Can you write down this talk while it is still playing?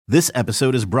This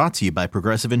episode is brought to you by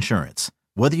Progressive Insurance.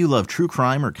 Whether you love true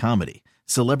crime or comedy,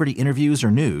 celebrity interviews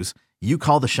or news, you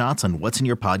call the shots on what's in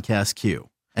your podcast queue.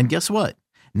 And guess what?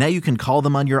 Now you can call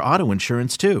them on your auto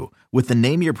insurance too with the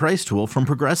Name Your Price tool from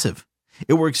Progressive.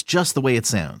 It works just the way it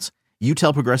sounds. You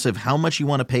tell Progressive how much you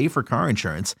want to pay for car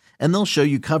insurance, and they'll show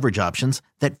you coverage options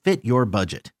that fit your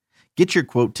budget. Get your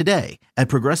quote today at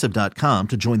Progressive.com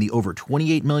to join the over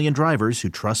 28 million drivers who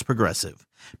trust Progressive.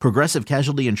 Progressive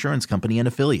Casualty Insurance Company and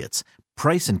Affiliates.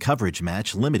 Price and coverage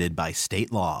match limited by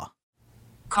state law.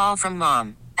 Call from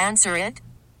mom. Answer it.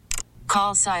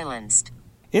 Call silenced.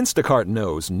 Instacart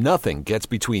knows nothing gets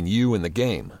between you and the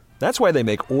game. That's why they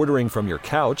make ordering from your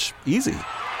couch easy.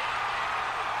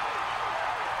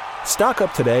 Stock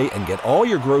up today and get all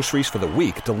your groceries for the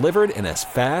week delivered in as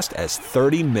fast as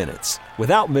 30 minutes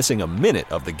without missing a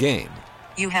minute of the game.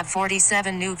 You have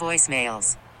 47 new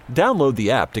voicemails. Download the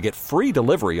app to get free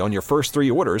delivery on your first 3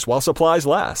 orders while supplies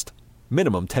last.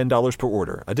 Minimum $10 per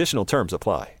order. Additional terms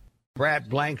apply. Brad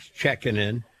Blanks checking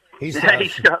in. He's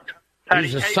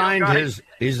assigned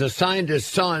his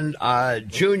son,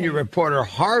 junior reporter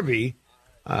Harvey,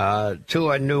 to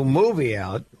a new movie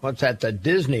out. What's that? The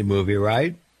Disney movie,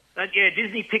 right?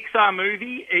 Disney Pixar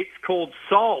movie. It's called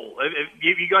Soul. Have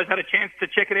you guys had a chance to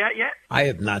check it out yet? I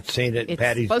have not seen it. It's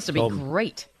Patty's supposed to be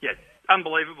great. Yes,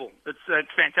 unbelievable. It's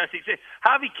fantastic.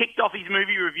 Harvey kicked off his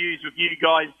movie reviews with you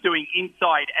guys doing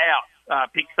Inside Out,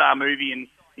 Pixar movie in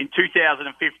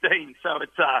 2015. So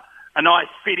it's a nice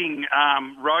fitting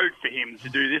road for him to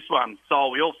do this one.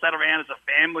 Soul. We all sat around as a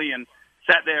family and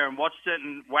sat there and watched it.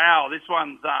 And wow, this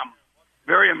one's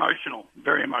very emotional.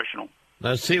 Very emotional.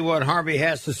 Let's see what Harvey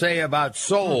has to say about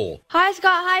Soul. Hi,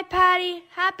 Scott. Hi, Patty.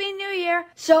 Happy New Year.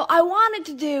 So I wanted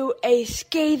to do a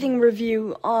scathing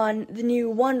review on the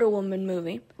new Wonder Woman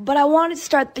movie, but I wanted to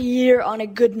start the year on a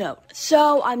good note.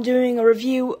 So I'm doing a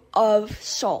review of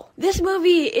Soul. This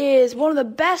movie is one of the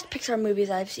best Pixar movies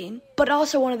I've seen, but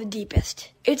also one of the deepest.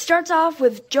 It starts off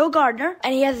with Joe Gardner,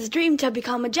 and he has his dream to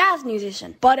become a jazz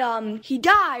musician. But he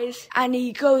dies, and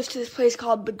he goes to this place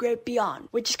called the Great Beyond,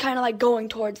 which is kind of like going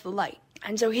towards the light.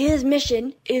 And so his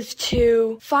mission is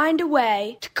to find a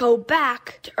way to go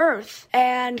back to Earth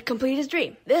and complete his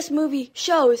dream. This movie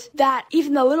shows that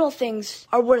even the little things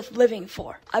are worth living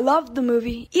for. I loved the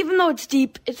movie. Even though it's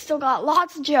deep, it's still got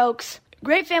lots of jokes.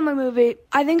 Great family movie.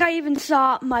 I think I even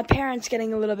saw my parents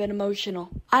getting a little bit emotional.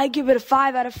 I give it a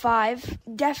 5 out of 5.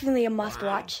 Definitely a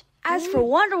must-watch. As for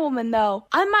Wonder Woman, though,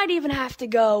 I might even have to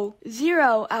go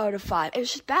 0 out of 5. It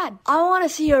was just bad. I want to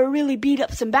see her really beat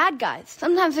up some bad guys.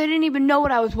 Sometimes I didn't even know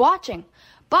what I was watching.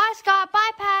 Bye, Scott. Bye,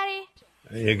 Patty.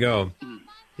 There you go.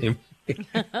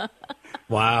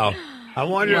 Wow. I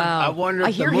wonder. I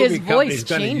if hear the movie his voice company's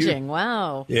changing.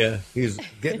 Wow. Yeah, he's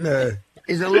getting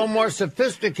he's a little more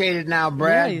sophisticated now,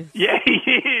 Brad. Yeah, he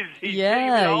is. He's getting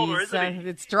a bit older, isn't he?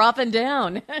 It's dropping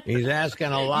down. He's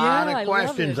asking a lot of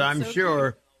questions, I'm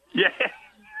sure. Yeah.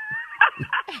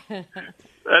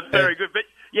 That's very good. But,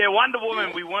 yeah, Wonder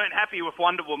Woman, we weren't happy with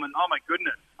Wonder Woman. Oh, my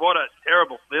goodness. What a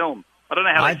terrible film. I don't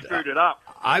know how they screwed it up.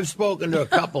 I've spoken to a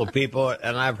couple of people,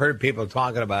 and I've heard people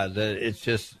talking about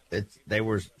it. They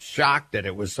were shocked that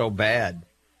it was so bad.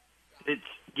 As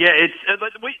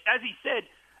he said,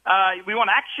 we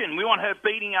want action. We want her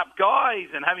beating up guys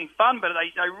and having fun, but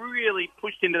they really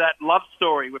pushed into that love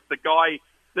story with the guy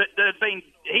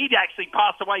he'd actually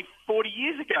passed away 40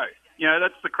 years ago. You know,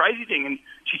 that's the crazy thing. And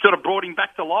she sort of brought him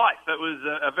back to life. It was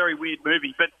a very weird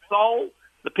movie. But Soul,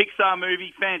 the Pixar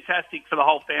movie, fantastic for the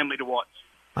whole family to watch.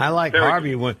 I like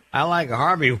Harvey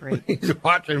when he's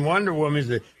watching Wonder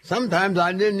Woman. Sometimes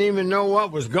I didn't even know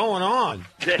what was going on.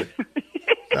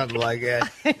 Something like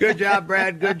that. Good job,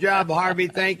 Brad. Good job, Harvey.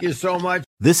 Thank you so much.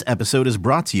 This episode is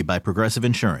brought to you by Progressive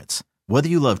Insurance. Whether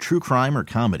you love true crime or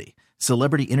comedy,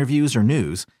 celebrity interviews or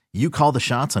news, you call the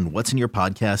shots on what's in your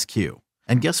podcast queue.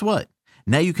 And guess what?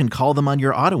 Now you can call them on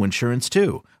your auto insurance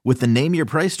too with the Name Your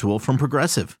Price tool from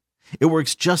Progressive. It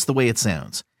works just the way it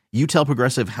sounds. You tell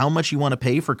Progressive how much you want to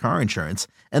pay for car insurance,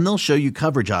 and they'll show you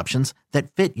coverage options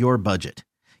that fit your budget.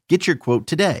 Get your quote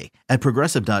today at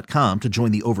Progressive.com to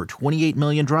join the over 28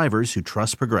 million drivers who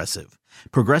trust Progressive.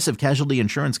 Progressive Casualty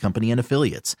Insurance Company and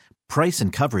Affiliates. Price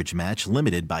and coverage match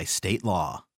limited by state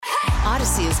law.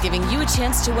 Odyssey is giving you a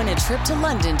chance to win a trip to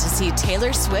London to see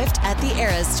Taylor Swift at the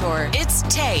Eras Tour. It's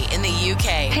Tay in the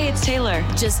UK. Hey, it's Taylor.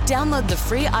 Just download the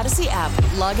free Odyssey app,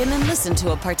 log in and listen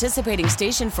to a participating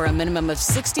station for a minimum of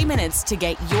 60 minutes to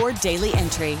get your daily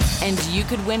entry. And you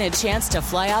could win a chance to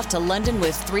fly off to London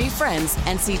with 3 friends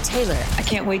and see Taylor. I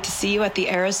can't wait to see you at the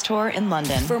Eras Tour in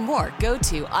London. For more, go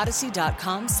to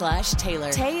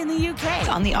odyssey.com/Taylor. Tay in the UK. It's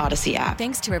on the Odyssey app.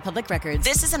 Thanks to Republic Records.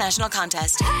 This is a national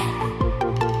contest.